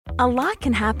A lot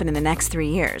can happen in the next 3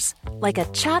 years. Like a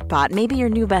chatbot may be your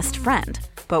new best friend.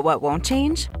 But what won't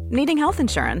change? Needing health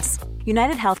insurance.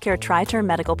 United Healthcare Tri-Term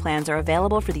Medical Plans are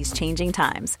available for these changing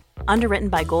times. Underwritten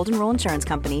by Golden Rule Insurance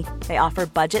Company, they offer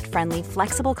budget-friendly,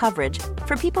 flexible coverage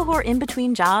for people who are in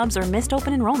between jobs or missed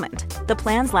open enrollment. The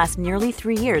plans last nearly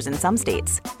 3 years in some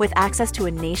states, with access to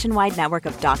a nationwide network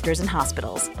of doctors and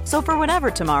hospitals. So for whatever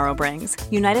tomorrow brings,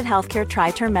 United Healthcare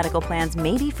Tri-Term Medical Plans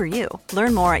may be for you.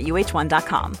 Learn more at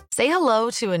uh1.com. Say hello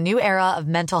to a new era of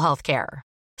mental health care.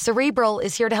 Cerebral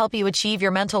is here to help you achieve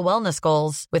your mental wellness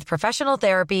goals with professional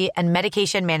therapy and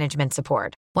medication management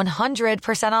support.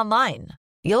 100% online.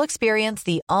 You'll experience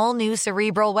the all-new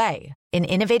Cerebral Way, an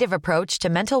innovative approach to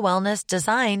mental wellness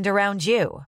designed around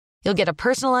you. You'll get a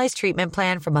personalized treatment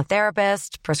plan from a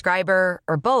therapist, prescriber,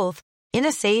 or both in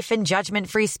a safe and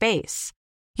judgment-free space.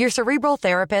 Your Cerebral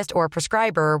therapist or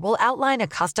prescriber will outline a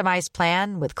customized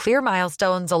plan with clear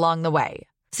milestones along the way,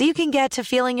 so you can get to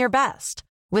feeling your best.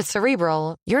 With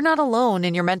Cerebral, you're not alone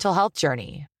in your mental health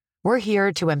journey. We're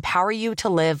here to empower you to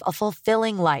live a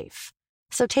fulfilling life.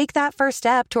 So take that first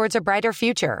step towards a brighter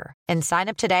future and sign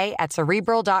up today at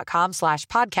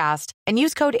Cerebral.com/podcast and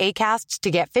use code ACAST to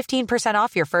get 15%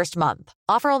 off your first month.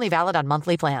 Offer only valid on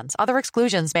monthly plans. Other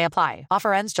exclusions may apply.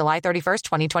 Offer ends July 31st,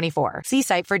 2024. See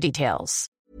site for details.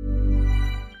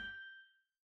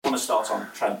 I want to start on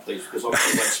Trent, please, because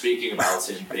obviously when speaking about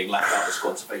him being left out of the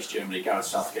squad to face Germany, Gareth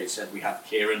Southgate said we have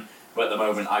Kieran, but at the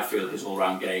moment I feel his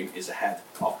all-round game is ahead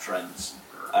of Trent's.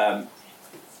 I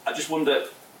just wonder,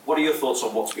 what are your thoughts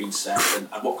on what's been said and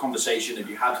what conversation have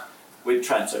you had with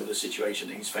Trent over the situation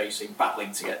that he's facing,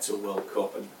 battling to get to a World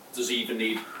Cup, and does he even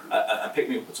need a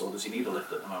pick-me-up at all? Does he need a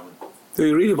lift at the moment? Do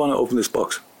you really want to open this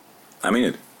box? I mean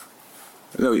it.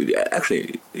 No,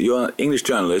 actually, you're an English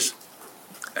journalist,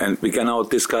 and we can now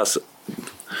discuss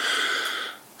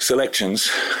selections,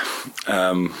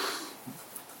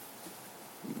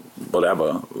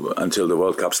 whatever, until the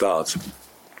World Cup starts.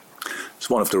 It's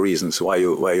one of the reasons why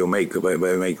you make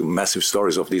massive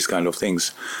stories of these kind of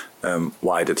things,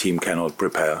 why the team cannot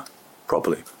prepare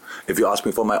properly. If you ask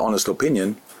me for my honest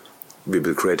opinion, we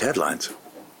will create headlines.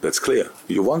 That's clear.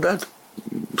 You want that?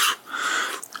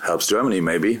 Helps Germany,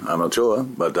 maybe. I'm not sure,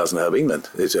 but doesn't help England.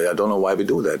 I don't know why we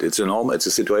do that. It's a normal. It's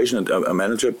a situation. A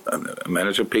manager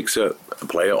picks a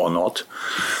player or not,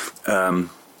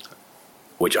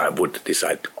 which I would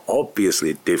decide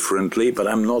obviously differently. But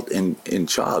I'm not in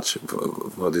charge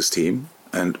for this team,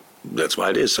 and that's why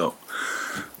it is so.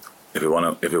 If you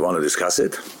want to discuss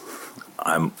it,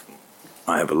 I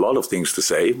have a lot of things to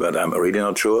say, but I'm really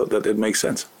not sure that it makes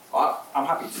sense. I'm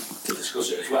happy to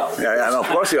discuss it as well. Yeah, and of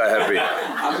course you are happy.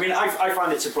 I mean, I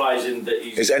find it surprising that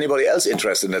he's... Is anybody else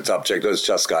interested in that subject, or is it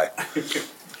just Guy?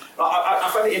 I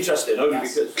find it interesting only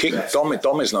because...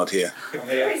 Dom is not here.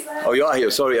 Oh, you are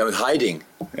here. Sorry, I was hiding.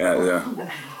 Yeah.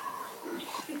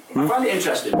 I find it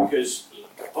interesting because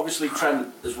obviously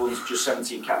Trent has won just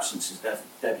 17 caps since his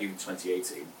debut in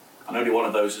 2018, and only one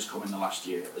of those has come in the last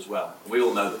year as well. We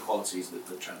all know the qualities that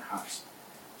Trent has.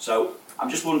 So I'm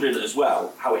just wondering as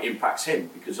well how it impacts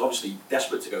him, because obviously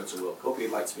desperate to go to World Cup,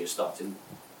 he'd like to be a starting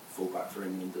fullback for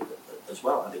England as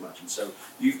well, I'd imagine. So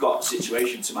you've got a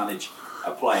situation to manage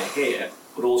a player here,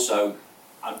 but also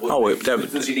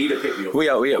does he need a pick-me-up?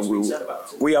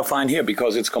 We are fine here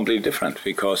because it's completely different,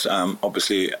 because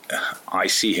obviously I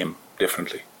see him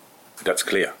differently. That's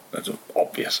clear. That's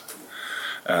obvious.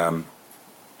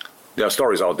 There are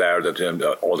stories out there that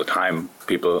all the time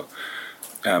people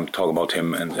talk about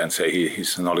him and say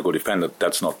he's not a good defender.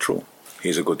 That's not true.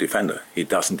 He's a good defender. He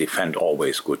doesn't defend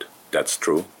always good. That's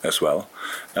true as well.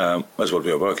 That's what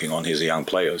we are working on. He's a young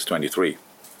player. He's 23.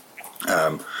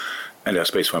 And there's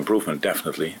space for improvement,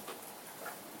 definitely.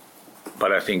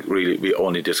 But I think really we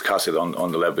only discuss it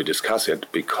on the level we discuss it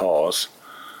because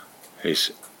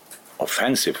his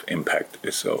offensive impact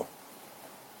is so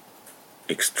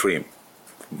extreme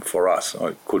for us,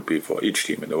 or it could be for each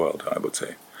team in the world, I would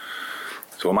say.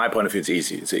 So from my point of view, it's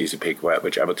easy. It's an easy pick.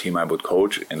 Whichever team I would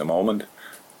coach in the moment,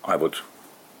 I would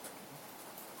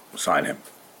sign him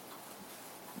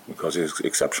because he's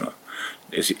exceptional.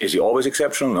 Is he always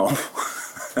exceptional? No.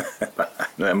 I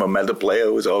never met a player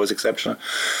who is always exceptional.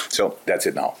 So that's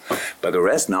it now. But the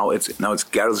rest now it's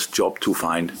Gareth's job to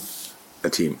find a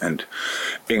team. And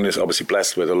England is obviously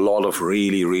blessed with a lot of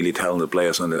really, really talented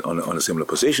players on a similar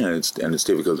position, and it's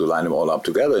difficult to line them all up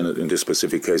together. In this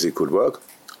specific case, it could work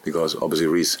because obviously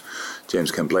Reece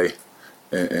James can play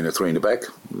in a three in the back.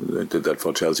 They did that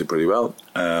for Chelsea pretty well.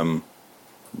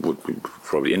 Would be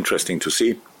probably interesting to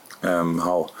see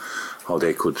how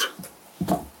they could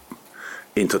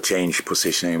interchange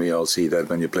positioning. We all see that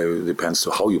when you play, it depends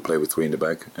to how you play with three in the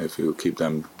back. If you keep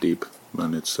them deep,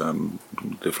 then it's a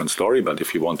different story. But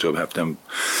if you want to have them,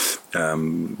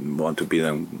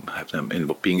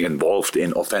 being involved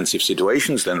in offensive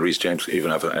situations, then Reece James,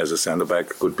 even as a centre back,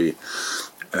 could be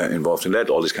involved in that.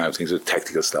 All these kind of things,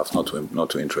 tactical stuff, not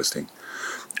too interesting.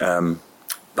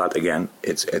 But again,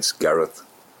 it's Gareth's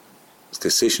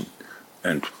decision,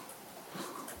 and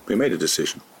we made a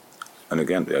decision. And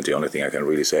again, the only thing I can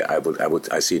really say,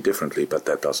 I see it differently, but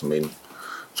that doesn't mean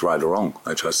it's right or wrong.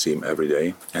 I just see him every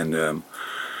day, and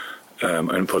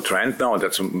for Trent now,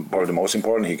 that's probably the most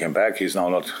important. He came back. He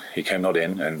came not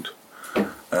in, and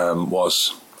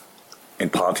was in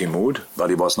party mood, but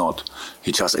he was not.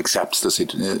 He just accepts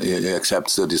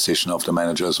the decision of the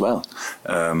manager as well,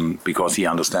 because he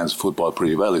understands football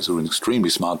pretty well. He's an extremely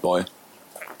smart boy.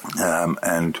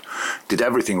 And did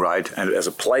everything right. And as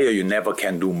a player, you never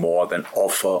can do more than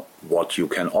offer what you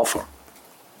can offer.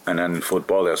 And then in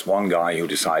football, there's one guy who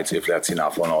decides if that's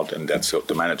enough or not, and that's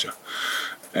the manager.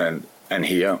 And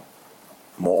here,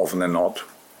 more often than not,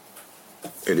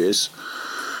 it is.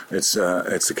 It's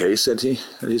the case that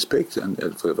he's picked,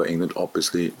 and for England,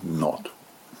 obviously not.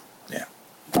 Yeah.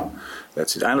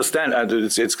 That's it. I understand.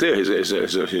 It's clear.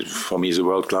 For me, he's a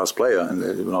world-class player,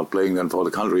 and not playing then for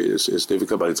the country is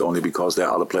difficult. But it's only because there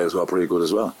are other players who are pretty good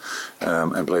as well,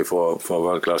 and play for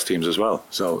world-class teams as well.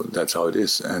 So that's how it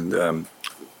is. And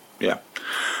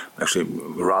actually,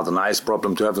 a rather nice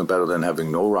problem to have, and better than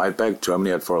having no right back.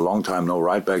 Germany had for a long time no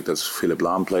right back. That's Philipp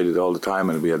Lahm played it all the time,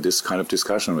 and we had this kind of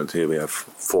discussion. But here we have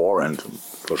 4, and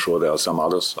for sure there are some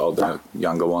others out there,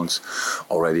 younger ones,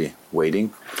 already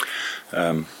waiting.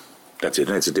 That's it.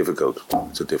 And it's a difficult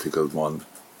one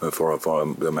for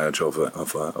the manager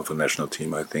of a national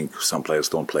team. I think some players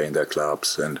don't play in their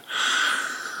clubs,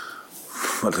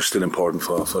 but they're still important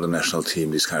for the national team.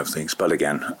 These kind of things. But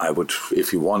again, I would,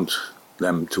 if you want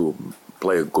them to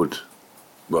play a good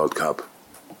World Cup,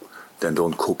 then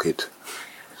don't cook it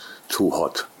too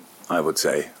hot, I would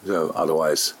say. So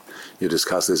otherwise, you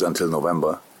discuss this until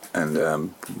November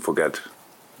and forget.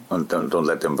 And don't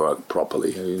let them work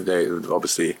properly. They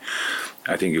obviously,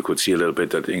 I think you could see a little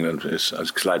bit that England is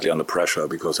slightly under pressure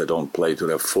because they don't play to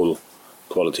their full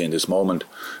quality in this moment.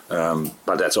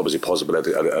 But that's obviously possible at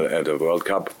a World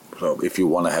Cup. So if you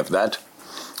want to have that,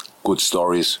 good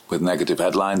stories with negative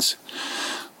headlines,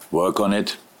 work on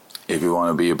it. If you want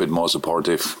to be a bit more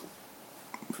supportive,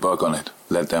 work on it.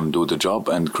 Let them do the job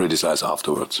and criticize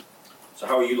afterwards. So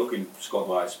how are you looking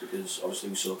squad-wise? Because obviously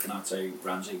we saw Konate,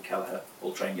 Ramsey, Kelleher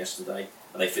all trained yesterday.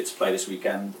 Are they fit to play this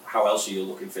weekend? How else are you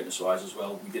looking fitness-wise as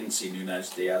well? We didn't see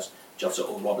Nunes, Diaz, Jota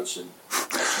or Robertson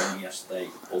training yesterday.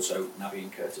 Also Naby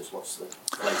and Curtis. What's the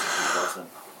latest results then?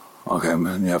 Okay,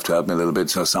 man, you have to help me a little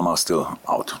bit. So some are still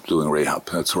out doing rehab.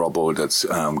 That's Robbo, that's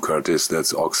Curtis,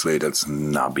 that's Oxley, that's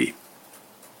Naby.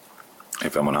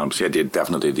 If I'm 100%,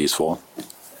 definitely these 4.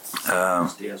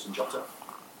 Diaz and Jota.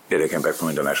 Yeah, they came back from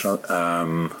international.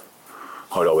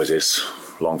 How it always is,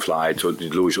 long flight. So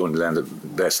Louis only landed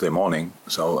yesterday morning,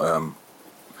 so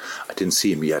I didn't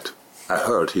see him yet. I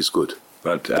heard he's good,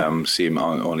 but see him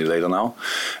only later now.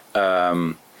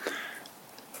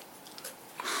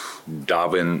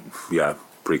 Darwin,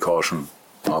 precaution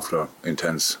after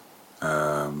intense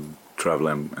travel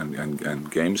and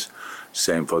games.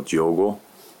 Same for Diogo.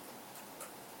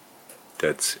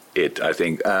 That's it, I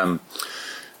think.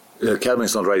 Kelvin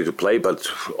is not ready to play, but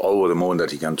over the moon that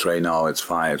he can train now, it's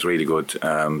fine. It's really good.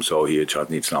 So he just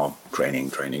needs now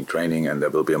training, and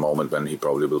there will be a moment when he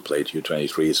probably will play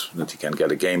U23s that he can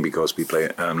get a game because we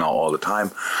play now all the time.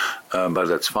 But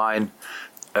that's fine.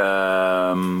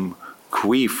 Queef,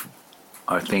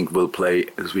 I think, will play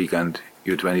this weekend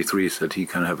U23s that he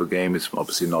can have a game. It's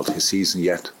obviously not his season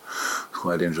yet. He's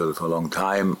quite injured for a long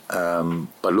time,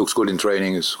 but looks good in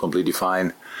training. Is completely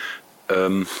fine.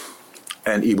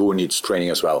 And Ibu needs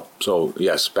training as well. So,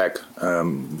 yes, back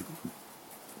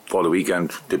for the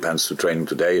weekend. Depends to training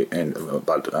today,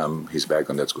 but he's back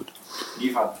and that's good.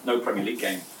 You've had no Premier League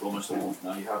game for almost a month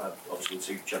now. You have had, obviously,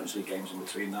 2 Champions League games in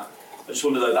between that. I just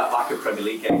wonder, though, that lack of Premier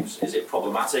League games, is it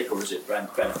problematic or is it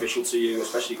beneficial to you,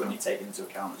 especially when you take into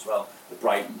account as well that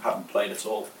Brighton haven't played at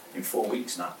all in 4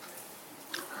 weeks now?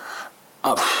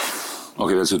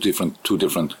 Okay, that's two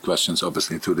different questions,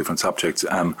 obviously, 2 different subjects.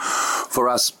 For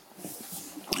us,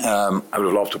 I would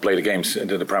have loved to play the games,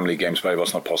 the Premier League games, but it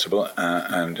was not possible.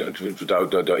 And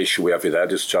the issue we have with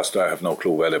that is just I have no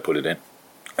clue where they put it in.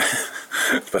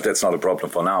 But that's not a problem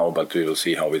for now. But we will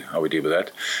see how we deal with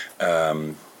that.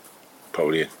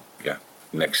 Probably,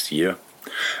 next year.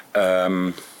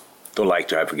 don't like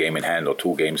to have a game in hand or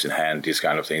 2 games in hand. This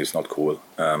kind of thing is not cool.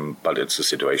 But it's a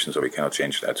situation, so we cannot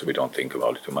change that. So we don't think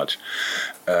about it too much.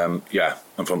 And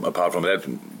apart from that,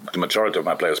 the majority of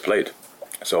my players played.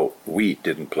 So we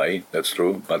didn't play, that's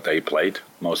true, but they played,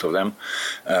 most of them.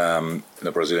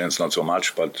 The Brazilians not so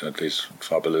much, but at least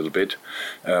Fab a little bit.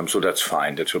 So that's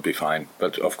fine, that should be fine.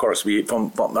 But of course,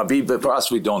 for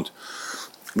us, we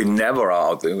never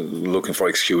are out looking for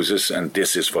excuses, and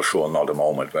this is for sure not a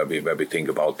moment where we think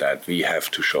about that. We have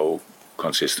to show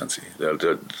consistency.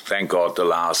 Thank God the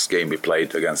last game we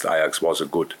played against Ajax was a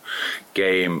good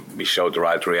game. We showed the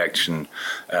right reaction.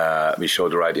 We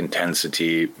showed the right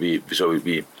intensity. We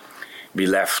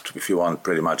left, if you want,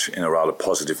 pretty much in a rather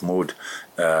positive mood.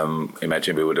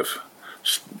 Imagine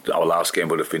our last game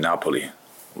would have been Napoli.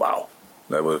 Wow.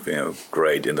 That would have been a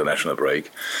great international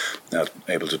break. Not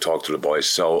able to talk to the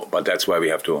boys. But that's where we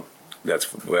have to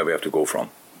go from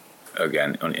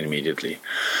again immediately.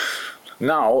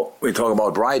 Now we talk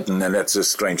about Brighton, and that's a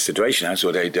strange situation.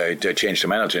 So they changed the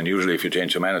manager, and usually if you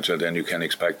change the manager, then you can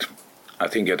expect, I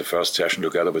think, get the first session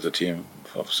together with the team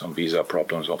for some visa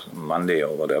problems on Monday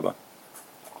or whatever.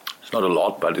 It's not a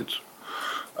lot, but it's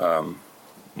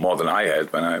more than I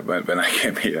had when I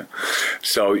came here.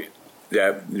 So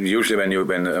yeah, usually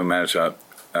when a manager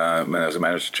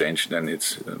change, then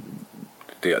it's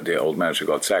the old manager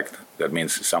got sacked. That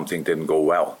means something didn't go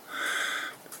well.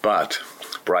 But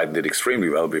Brighton did extremely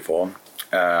well before,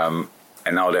 and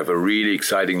now they have a really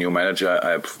exciting new manager.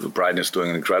 Brighton is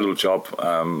doing an incredible job,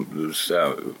 and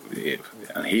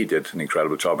he did an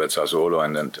incredible job at Sassuolo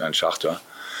and Shakhtar.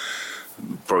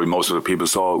 Probably most of the people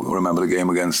remember the game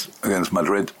against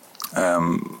Madrid.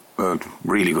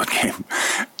 Really good game,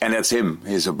 and that's him.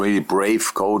 He's a really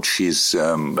brave coach. He's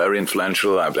very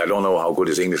influential. I don't know how good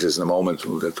his English is in the moment.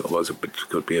 That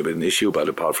could be a bit an issue, but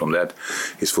apart from that,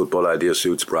 his football idea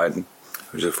suits Brighton.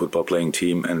 It's a football playing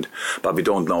team, but we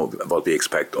don't know what we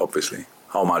expect, obviously.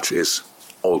 How much is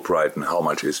old Brighton? How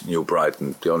much is new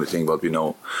Brighton? The only thing what we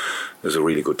know is a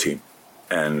really good team,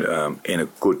 and they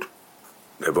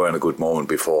were in a good moment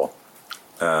before.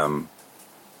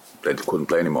 They couldn't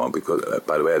play anymore because,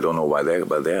 by the way, I don't know why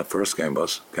their first game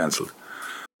was cancelled.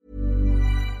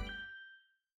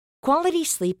 Quality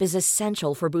sleep is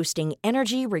essential for boosting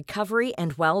energy, recovery,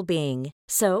 and well-being.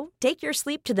 So, take your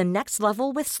sleep to the next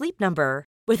level with Sleep Number.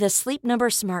 With a Sleep Number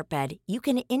smart bed, you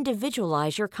can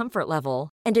individualize your comfort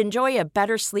level and enjoy a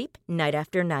better sleep night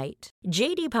after night.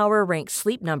 J.D. Power ranks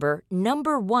Sleep Number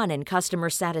 #1 in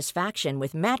customer satisfaction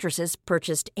with mattresses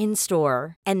purchased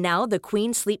in-store. And now the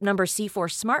Queen Sleep Number C4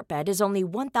 smart bed is only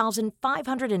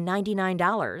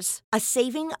 $1,599, a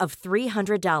saving of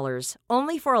 $300,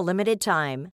 only for a limited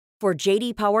time. For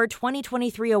J.D. Power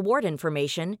 2023 award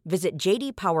information, visit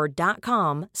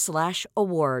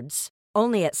jdpower.com/awards.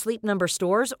 Only at Sleep Number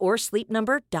stores or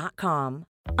sleepnumber.com.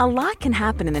 A lot can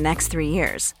happen in the next 3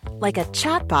 years. Like a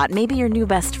chatbot may be your new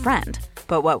best friend.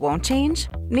 But what won't change?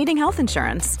 Needing health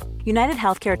insurance. United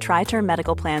Healthcare Tri-Term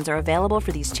Medical Plans are available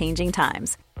for these changing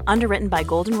times. Underwritten by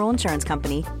Golden Rule Insurance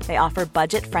Company, they offer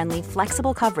budget-friendly,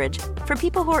 flexible coverage for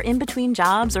people who are in between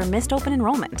jobs or missed open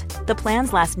enrollment. The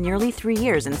plans last nearly 3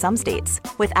 years in some states,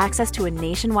 with access to a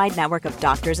nationwide network of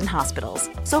doctors and hospitals.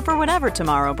 So for whatever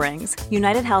tomorrow brings,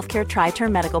 United Healthcare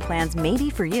Tri-Term Medical Plans may be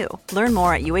for you. Learn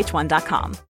more at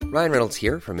uh1.com. Ryan Reynolds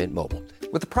here from Mint Mobile.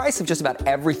 With the price of just about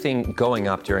everything going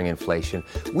up during inflation,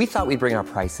 we thought we'd bring our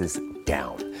prices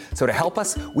down. So to help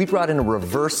us, we brought in a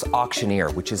reverse auctioneer,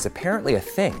 which is apparently a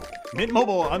thing. Mint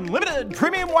Mobile Unlimited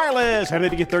Premium Wireless. How to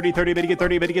get 30, 30, bit to get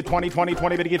 30, bit to get 20, 20,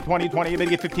 20, bit to get 20, 20, bit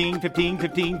to get 15, 15,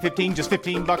 15, 15, just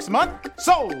 $15 a month?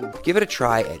 Sold! Give it a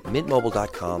try at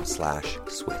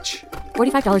mintmobile.com/switch.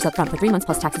 $45 up front for 3 months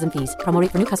plus taxes and fees. Promo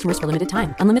rate for new customers for limited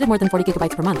time. Unlimited more than 40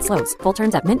 gigabytes per month. Slows full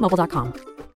terms at mintmobile.com.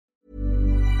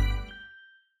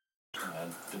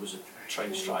 There was a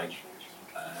train strike.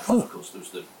 Of course, there was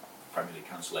the Premier League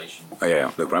cancellation.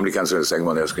 The Premier League cancellation, the second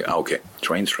one. Okay,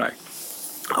 train strike.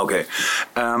 Okay,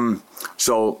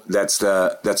 so that's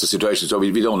the situation. So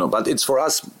we don't know, but it's for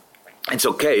us. It's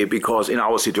okay because in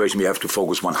our situation we have to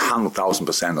focus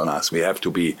 100,000% on us. We have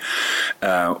to be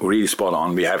really spot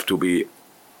on. We have to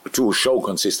show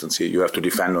consistency. You have to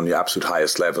defend on the absolute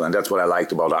highest level, and that's what I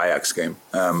liked about the Ajax game.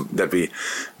 That we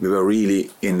were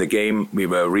really in the game. We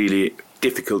were really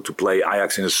difficult to play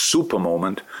Ajax in a super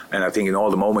moment, and I think in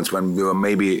all the moments when we were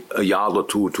maybe a yard or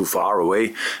two too far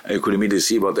away, you could immediately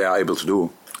see what they are able to do.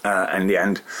 In the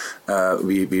end,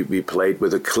 we played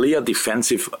with a clear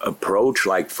defensive approach,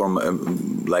 like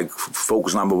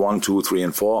focus number 1, 2, 3,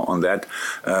 and 4 on that.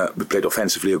 We played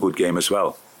offensively a good game as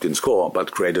well. Didn't score, but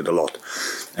created a lot,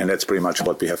 and that's pretty much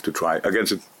what we have to try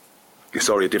against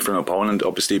sorry, a different opponent,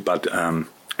 obviously, but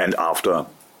and after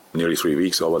nearly 3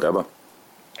 weeks or whatever.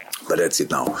 But that's it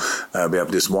now. We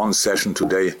have this one session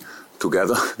today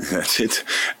together. That's it.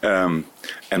 And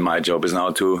my job is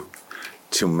now to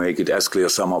make it as clear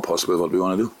as somehow possible what we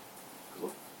want to do.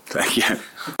 Thank you.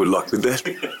 Good luck with that.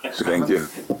 Thank you.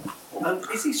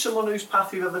 Is he someone whose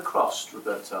path you've ever crossed,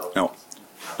 Roberto? No,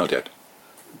 not yet.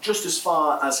 Just as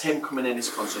far as him coming in is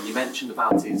concerned, you mentioned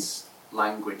about his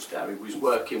language there. He was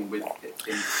working with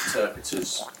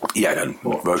interpreters. Yeah, that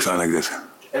works like this.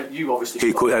 You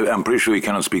obviously. I'm pretty sure he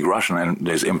cannot speak Russian, and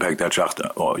there's impact at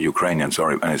Shakhtar, or Ukrainian,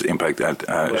 sorry, and his impact at.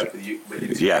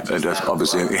 Yeah, that's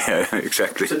obviously, well. Yeah,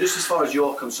 exactly. So just as far as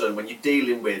you're concerned, when you're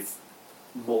dealing with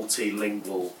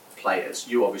multilingual players,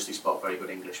 you obviously spoke very good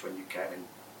English when you came in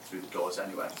through the doors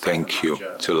anyway. Thank you.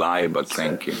 To lie, but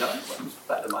thank you. No, it's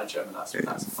better than my German, that's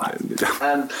a fact.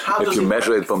 If you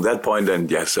measure it from that point, then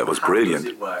yes, that was brilliant. How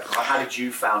does it work? Or how did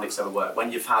you found it's ever worked?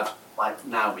 When you've had, like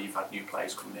now where you've had new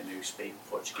players coming in who speak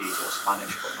Portuguese or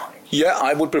Spanish but not English? Yeah,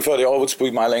 I would prefer they all would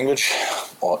speak my language,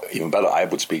 or even better, I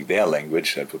would speak their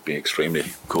language. That would be extremely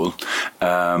cool.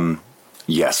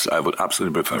 Yes, I would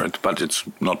absolutely prefer it, but it's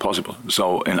not possible.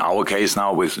 So in our case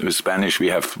now with Spanish we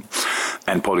have,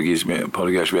 and Portuguese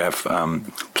we have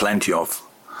plenty of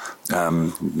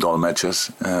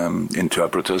dolmetschers,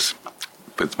 interpreters,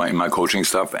 with my coaching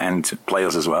stuff and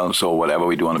players as well. So whatever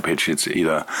we do on the pitch, it's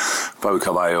either Fabio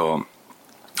Carvalho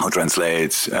who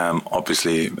translates,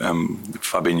 obviously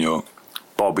Fabinho,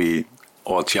 Bobby,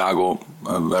 or Thiago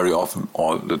very often,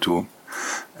 or the two,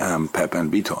 Pep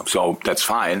and Vitor. So that's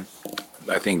fine.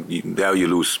 I think there you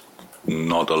lose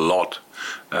not a lot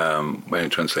when you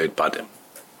translate, but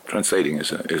translating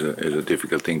is a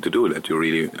difficult thing to do. That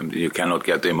you cannot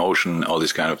get the emotion, all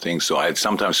these kind of things. So I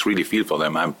sometimes really feel for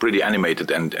them. I'm pretty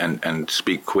animated and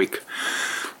speak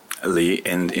quickly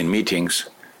in meetings,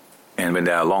 and when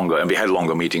they are longer, and we had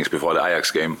longer meetings before the Ajax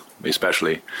game,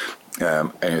 especially,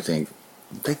 and you think,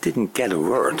 they didn't get a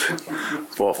word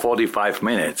for 45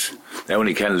 minutes. They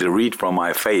only can read from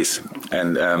my face,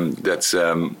 and that's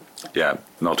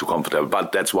not too comfortable.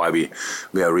 But that's why we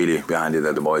are really behind it,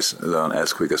 that the boys learn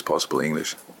as quick as possible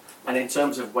English. And in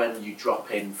terms of when you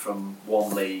drop in from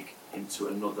one league into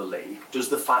another league, does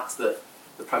the fact that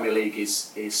the Premier League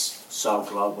is so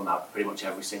global now, pretty much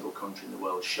every single country in the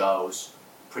world shows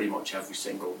pretty much every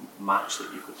single match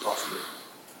that you could possibly,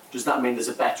 does that mean there's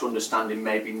a better understanding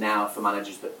maybe now for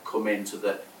managers that come into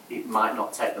that it might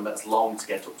not take them as long to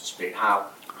get up to speed? How?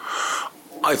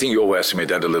 I think you overestimate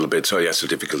that a little bit. So yes,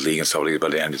 it's a difficult league and stuff like that,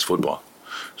 but at the end it's football.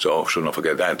 So should not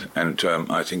forget that. And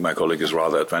I think my colleague is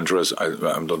rather adventurous. I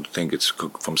don't think it's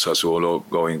from Sassuolo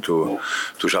going to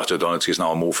Shakhtar Donetsk is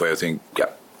now a move where I think,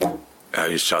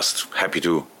 he's just happy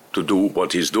to do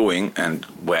what he's doing, and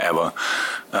wherever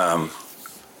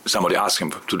somebody asks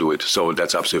him to do it. So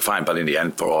that's absolutely fine. But in the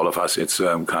end, for all of us, it's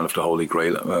kind of the holy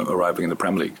grail arriving in the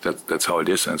Premier League. That's how it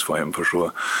is, and it's for him for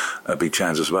sure a big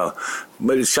chance as well.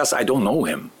 But it's just I don't know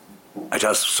him. I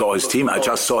just saw his team. But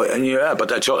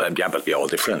we're all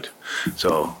different.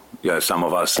 So some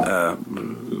of us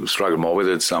struggle more with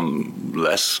it, some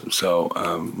less. So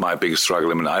my biggest struggle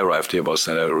when I arrived here was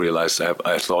that I realized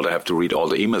I thought I have to read all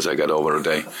the emails I get over a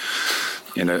day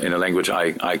in a language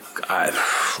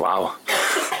wow.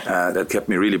 That kept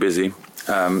me really busy.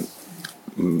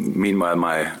 Meanwhile,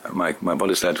 my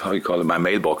what is that? How you call it? My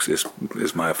mailbox is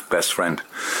my best friend,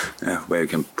 where you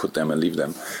can put them and leave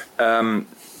them.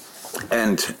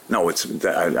 And no,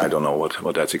 I don't know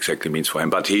what that exactly means for him.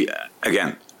 But he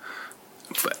again,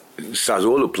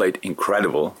 Sassuolo played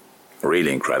incredible,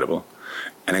 really incredible,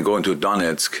 and then going to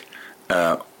Donetsk,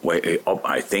 where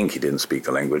I think he didn't speak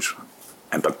the language,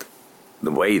 but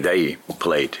the way they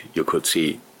played, you could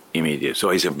see immediately.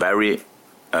 So he's a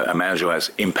manager who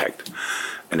has impact.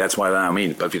 And that's what I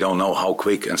mean. But we don't know how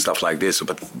quick and stuff like this.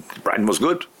 But Brighton was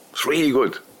good. It's really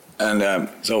good. And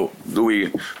so do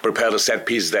we prepare the set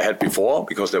pieces they had before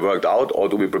because they worked out, or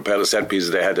do we prepare the set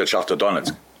pieces they had at Shakhtar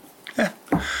Donetsk?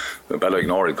 We better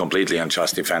ignore it completely and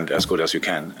just defend as good as you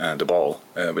can the ball,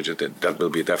 that will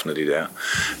be definitely there.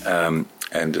 And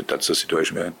that's the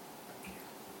situation we're in.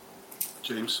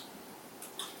 James?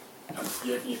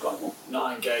 You've got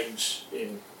 9 games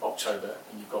in October,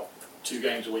 and you've got 2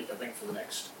 games a week, I think, for the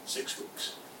next 6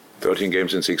 weeks. 13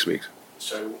 games in 6 weeks.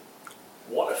 So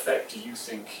what effect do you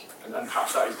think, and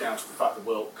perhaps that is down to the fact the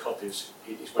World Cup is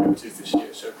where it is this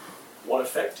year, so what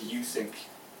effect do you think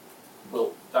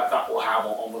that will have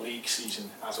on the league season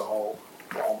as a whole,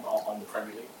 on the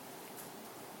Premier League?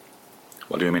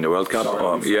 What do you mean, the World Cup?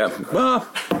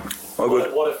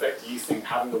 What effect do you think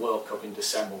having the World Cup in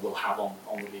December will have on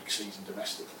the league season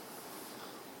domestically?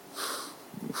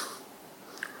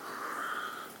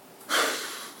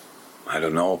 I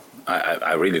don't know.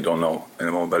 I really don't know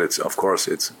anymore. But it's, of course,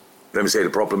 it's. Let me say the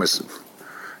problem is,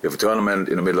 if a tournament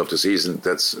in the middle of the season,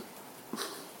 that's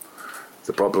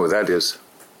the problem with that is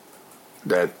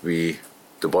that the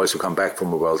boys who come back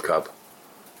from a World Cup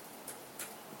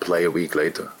play a week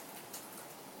later,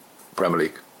 Premier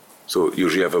League. So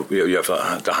usually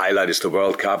the highlight is the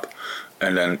World Cup,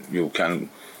 and then you can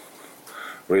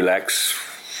relax.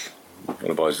 Well,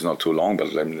 the boys is not too long,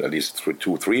 but at least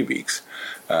 2-3 weeks,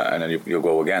 and then you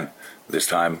go again. This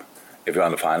time, if you're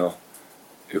on the final,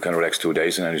 you can relax 2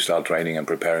 days, and then you start training and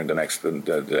preparing the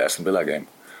Aston Villa game.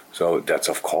 So that's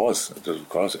of course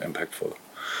impactful.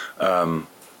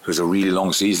 It's a really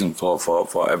long season for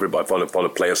everybody, for the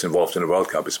players involved in the World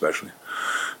Cup, especially.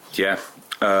 Yeah,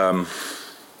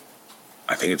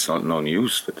 I think it's not no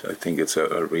news. I think it's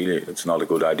it's not a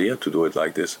good idea to do it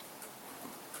like this.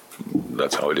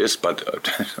 That's how it is. But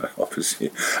obviously,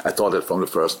 I thought that from the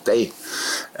first day.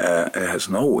 It has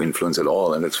no influence at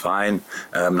all, and it's fine.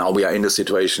 Now we are in the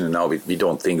situation, and now we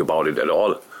don't think about it at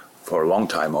all for a long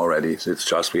time already. So it's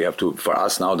just we have to. For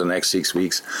us now, the next 6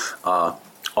 weeks are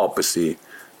obviously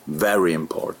very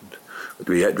important. But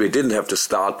we didn't have the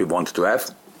start we wanted to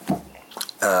have.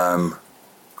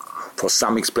 For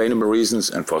some explainable reasons,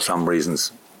 and for some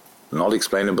reasons not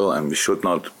explainable, and we should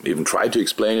not even try to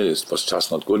explain it. It was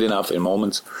just not good enough in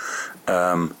moments.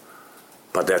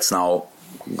 But that's now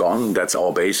gone. That's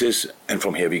our basis, and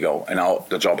from here we go. And now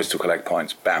the job is to collect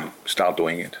points. Bam, start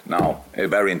doing it now.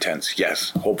 Very intense.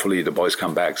 Yes, hopefully the boys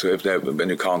come back. So when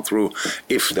you count through,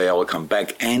 if they all come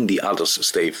back and the others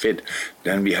stay fit,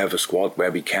 then we have a squad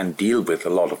where we can deal with a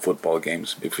lot of football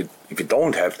games. If we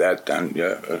don't have that, then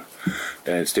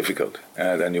then it's difficult.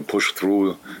 Then you push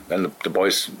through. Then the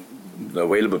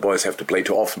available boys have to play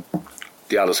too often.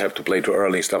 The others have to play too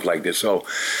early. Stuff like this. So.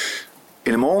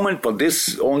 In a moment, but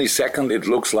this only second, it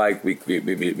looks like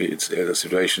the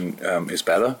situation is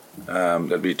better.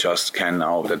 That we just can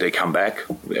now, that they come back.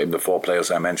 The 4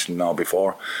 players I mentioned now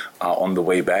before are on the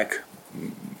way back.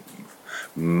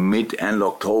 Mid-end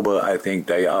October, I think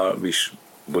they are.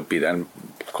 Would be then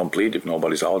complete if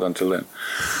nobody's out until then.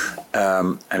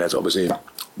 And that's obviously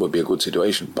would be a good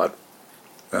situation. But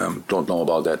don't know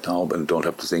about that now, but don't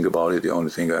have to think about it. The only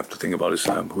thing I have to think about is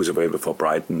who's available for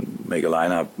Brighton, make a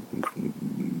lineup,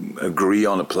 agree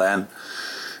on a plan,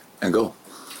 and go.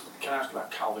 Can I ask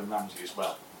about Calvin Ramsey as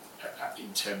well,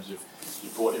 in terms of you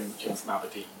brought him in from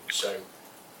Aberdeen, so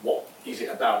what is it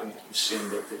about him that you've seen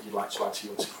that you'd like to add to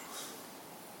your team?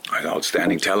 An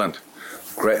outstanding talent.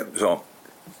 Great. So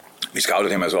we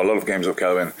scouted him as a lot of games of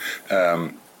Calvin,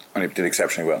 and he did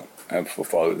exceptionally well.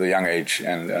 For the young age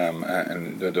and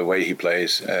the way he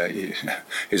plays,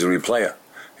 he's a real player.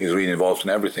 He's really involved in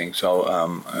everything. So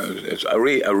it's a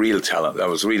real talent. I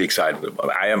was really excited.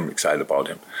 I am excited about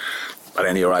him. But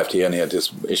then he arrived here and he had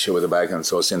this issue with the back, and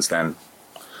so since then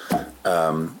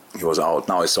he was out.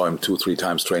 Now I saw him 2-3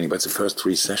 times training, but it's the first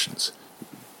 3 sessions.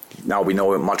 Now we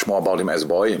know much more about him as a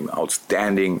boy.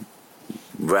 Outstanding,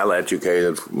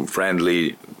 well-educated,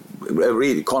 friendly.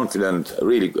 Really confident, a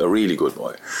really good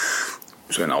boy.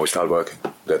 So now we start working.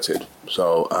 That's it.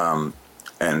 So,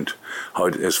 and how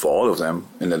it is for all of them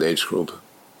in that age group,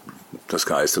 the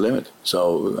sky is the limit.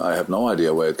 So I have no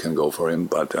idea where it can go for him.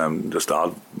 But the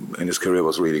start in his career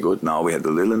was really good. Now we had a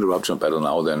little interruption, better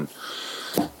now than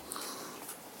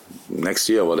next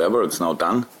year, whatever. It's now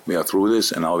done. We are through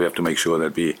this, and now we have to make sure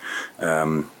that we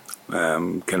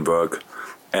can work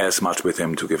as much with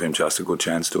him to give him just a good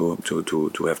chance to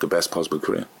have the best possible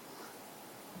career.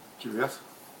 Juliet?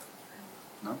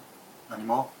 No? Any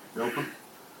more? You open?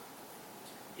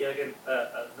 Yeah, again,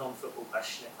 a non-football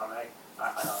question, if I may.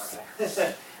 I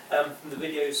know. From the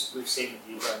videos we've seen of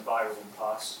you going viral in the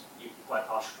past, you're quite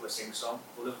partial to a sing-song.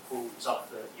 Well, Liverpool is up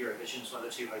for Eurovision, it's one of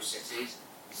the 2 host cities.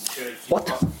 What?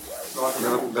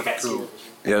 Liverpool.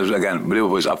 Yeah, again,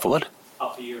 Liverpool is up for what?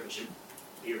 Up for Eurovision.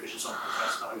 Eurovision Song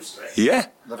Contest, the host of it. Yeah.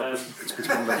 It's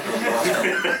between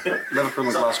Liverpool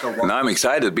and Glasgow. Now I'm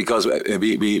excited because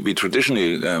we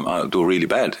traditionally do really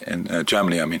bad in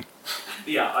Germany, I mean.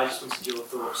 Yeah, I just wanted your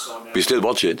thoughts on... we still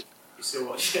watch it. You still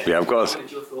watch it? Yeah, of course. I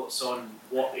wanted your thoughts on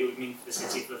what it would mean for the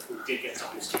city if Liverpool did get to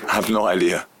host Eurovision. I have no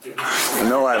idea.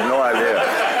 No, I have no idea.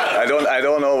 I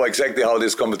don't know exactly how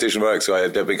this competition works.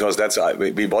 So because that's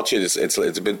we watch it. It's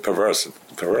a bit perverse.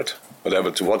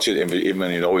 Whatever, to watch it, even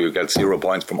you get 0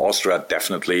 points from Austria,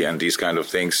 definitely, and these kind of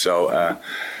things. So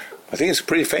I think it's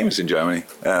pretty famous in Germany,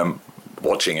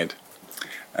 watching it.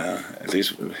 At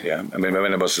least, yeah. I mean,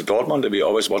 when it was Dortmund, we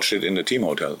always watched it in the team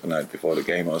hotel the night before the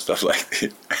game or stuff like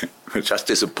that. We're just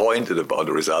disappointed about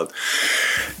the result.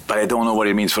 But I don't know what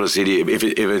it means for the city.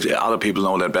 If other people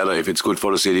know that better, if it's good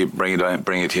for the city, bring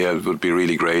it here. It would be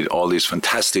really great. All these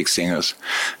fantastic singers,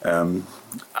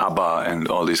 ABBA and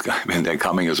all these guys, when they're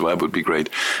coming as well, would be great.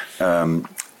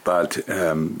 But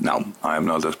no, I'm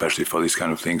not especially for these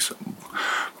kind of things.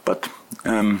 But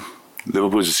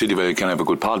Liverpool is a city where you can have a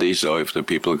good party. So if the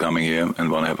people are coming here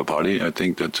and want to have a party, I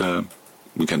think that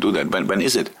we can do that. When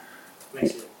is it?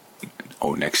 Next year.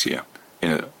 Oh, next year.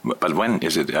 But when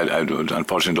is it? I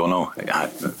unfortunately don't know.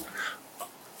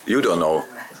 You don't know.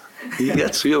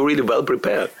 Yes, you're really well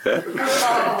prepared. Yeah?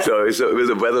 So will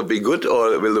the weather be good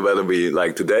or will the weather be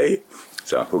like today?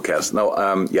 So who cares?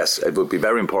 No, yes, it would be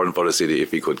very important for the city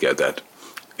if we could get that.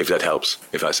 If that helps,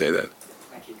 if I say that.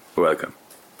 Thank you. You're welcome.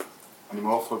 Any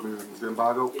more for the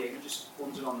embargo? Yeah, just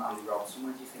wondering on Andy Robertson,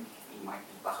 when do you think he might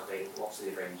be back available? What's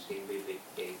the range? He'll be a big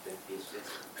game.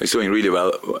 He's doing really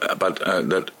well, but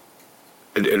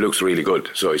it looks really good.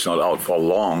 So he's not out for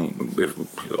long,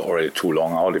 already too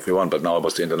long out if you want, but now it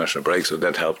was the international break, so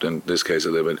that helped in this case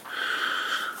a little bit.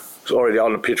 He's already out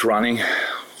on the pitch running,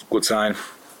 good sign.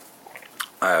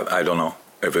 I don't know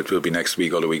if it will be next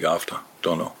week or the week after,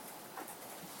 don't know.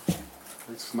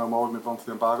 It's no more move on to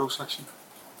the embargo section.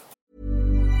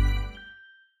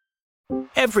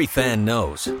 Every fan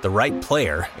knows the right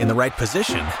player in the right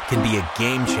position can be a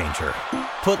game changer.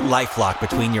 Put LifeLock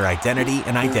between your identity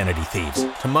and identity thieves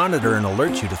to monitor and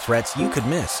alert you to threats you could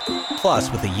miss. Plus,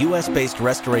 with a U.S.-based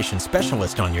restoration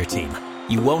specialist on your team,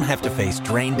 you won't have to face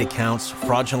drained accounts,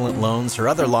 fraudulent loans, or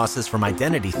other losses from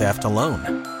identity theft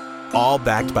alone. All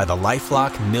backed by the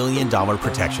LifeLock $1 Million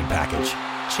Protection Package.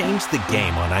 Change the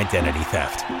game on identity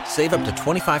theft. Save up to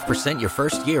 25% your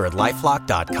first year at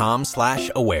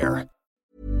LifeLock.com/aware.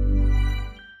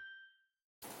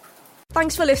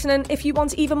 Thanks for listening. If you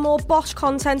want even more Bosch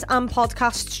content and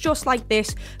podcasts just like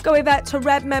this, go over to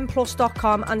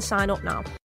redmenplus.com and sign up now.